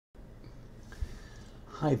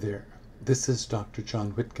Hi there, this is Dr.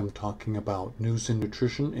 John Whitcomb talking about news in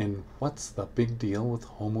nutrition and what's the big deal with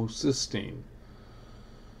homocysteine.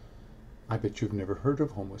 I bet you've never heard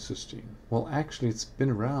of homocysteine. Well, actually it's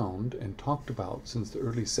been around and talked about since the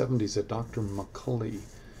early 70s. That Dr. McCulley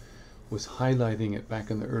was highlighting it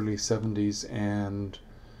back in the early 70s, and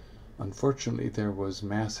unfortunately there was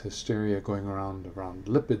mass hysteria going around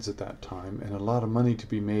lipids at that time and a lot of money to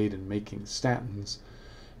be made in making statins.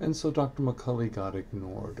 And so Dr. McCulley got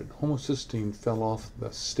ignored, and homocysteine fell off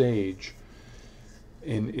the stage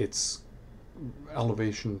in its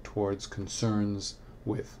elevation towards concerns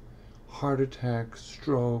with heart attack,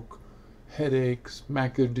 stroke, headaches,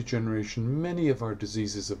 macular degeneration, many of our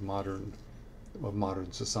diseases of modern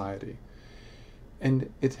society.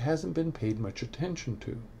 And it hasn't been paid much attention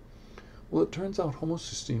to. Well, it turns out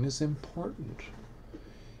homocysteine is important.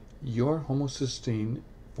 Your homocysteine,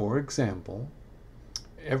 for example,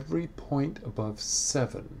 every point above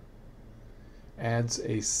 7 adds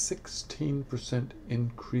a 16%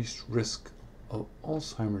 increased risk of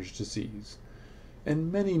Alzheimer's disease.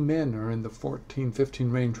 And many men are in the 14,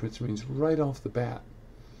 15 range, which means right off the bat,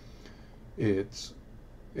 it's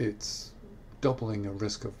doubling a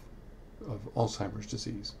risk of Alzheimer's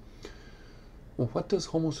disease. Well, what does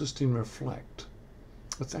homocysteine reflect?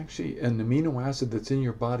 It's actually an amino acid that's in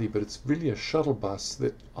your body, but it's really a shuttle bus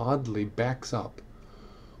that oddly backs up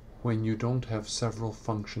when you don't have several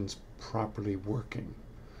functions properly working.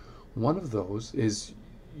 One of those is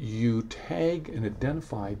you tag and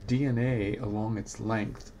identify DNA along its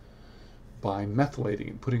length by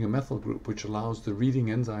methylating and putting a methyl group, which allows the reading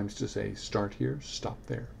enzymes to say start here, stop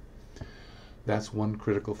there. That's one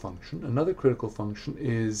critical function. Another critical function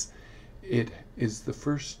is it is the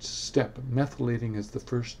first step. Methylating is the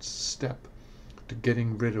first step to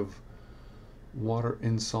getting rid of water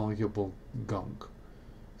insoluble gunk,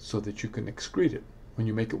 so that you can excrete it. When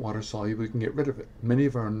you make it water soluble, you can get rid of it. Many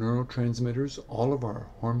of our neurotransmitters, all of our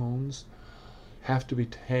hormones, have to be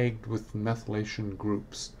tagged with methylation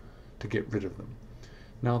groups to get rid of them.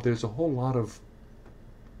 Now, there's a whole lot of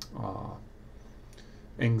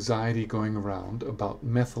anxiety going around about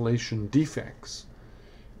methylation defects,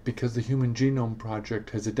 because the Human Genome Project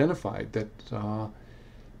has identified that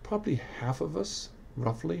probably half of us,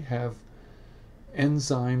 roughly, have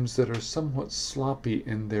enzymes that are somewhat sloppy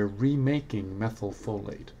in their remaking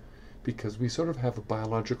methylfolate, because we sort of have a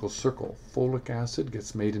biological circle. Folic acid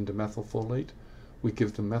gets made into methylfolate. We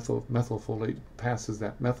give the methylfolate, passes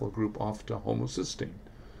that methyl group off to homocysteine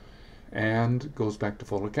and goes back to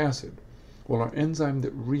folic acid. Well, our enzyme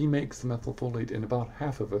that remakes the methylfolate in about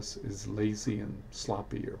half of us is lazy and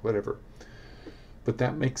sloppy or whatever. But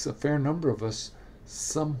that makes a fair number of us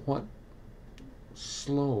somewhat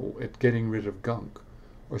slow at getting rid of gunk,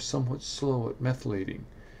 or somewhat slow at methylating,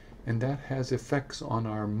 and that has effects on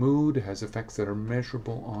our mood, has effects that are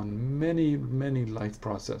measurable on many life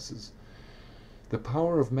processes. The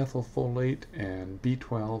power of methylfolate and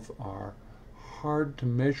B12 are hard to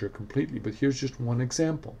measure completely, but here's just one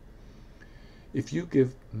example. If you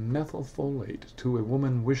give methylfolate to a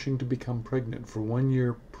woman wishing to become pregnant for 1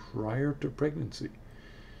 year prior to pregnancy,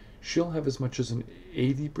 she'll have as much as an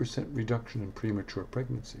 80% reduction in premature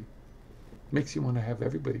pregnancy. Makes you want to have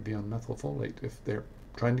everybody be on methylfolate if they're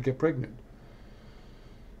trying to get pregnant.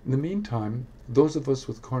 In the meantime, those of us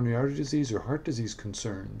with coronary artery disease or heart disease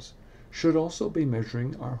concerns should also be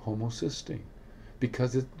measuring our homocysteine,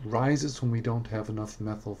 because it rises when we don't have enough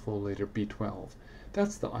methylfolate or B12.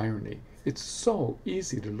 That's the irony. It's so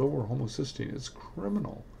easy to lower homocysteine. It's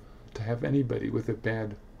criminal to have anybody with a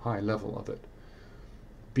bad high level of it.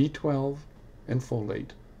 B12 and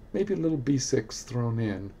folate, maybe a little B6 thrown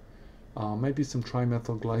in, maybe some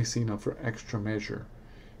trimethylglycine for extra measure,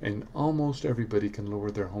 and almost everybody can lower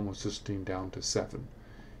their homocysteine down to 7.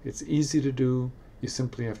 It's easy to do. You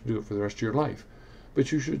simply have to do it for the rest of your life.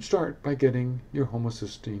 But you should start by getting your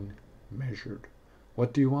homocysteine measured.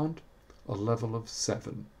 What do you want? A level of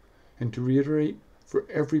 7. And to reiterate, for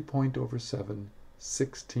every point over 7,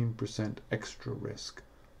 16% extra risk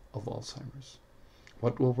of Alzheimer's.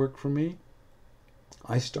 What will work for me?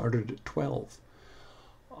 I started at 12.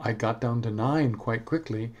 I got down to 9 quite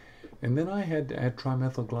quickly, and then I had to add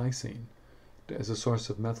trimethylglycine as a source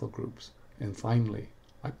of methyl groups. And finally,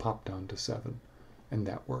 I popped down to 7, and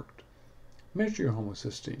that worked. Measure your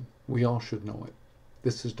homocysteine. We all should know it.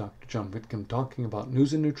 This is Dr. John Whitcomb talking about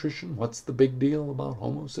news and nutrition. What's the big deal about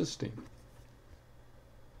homocysteine?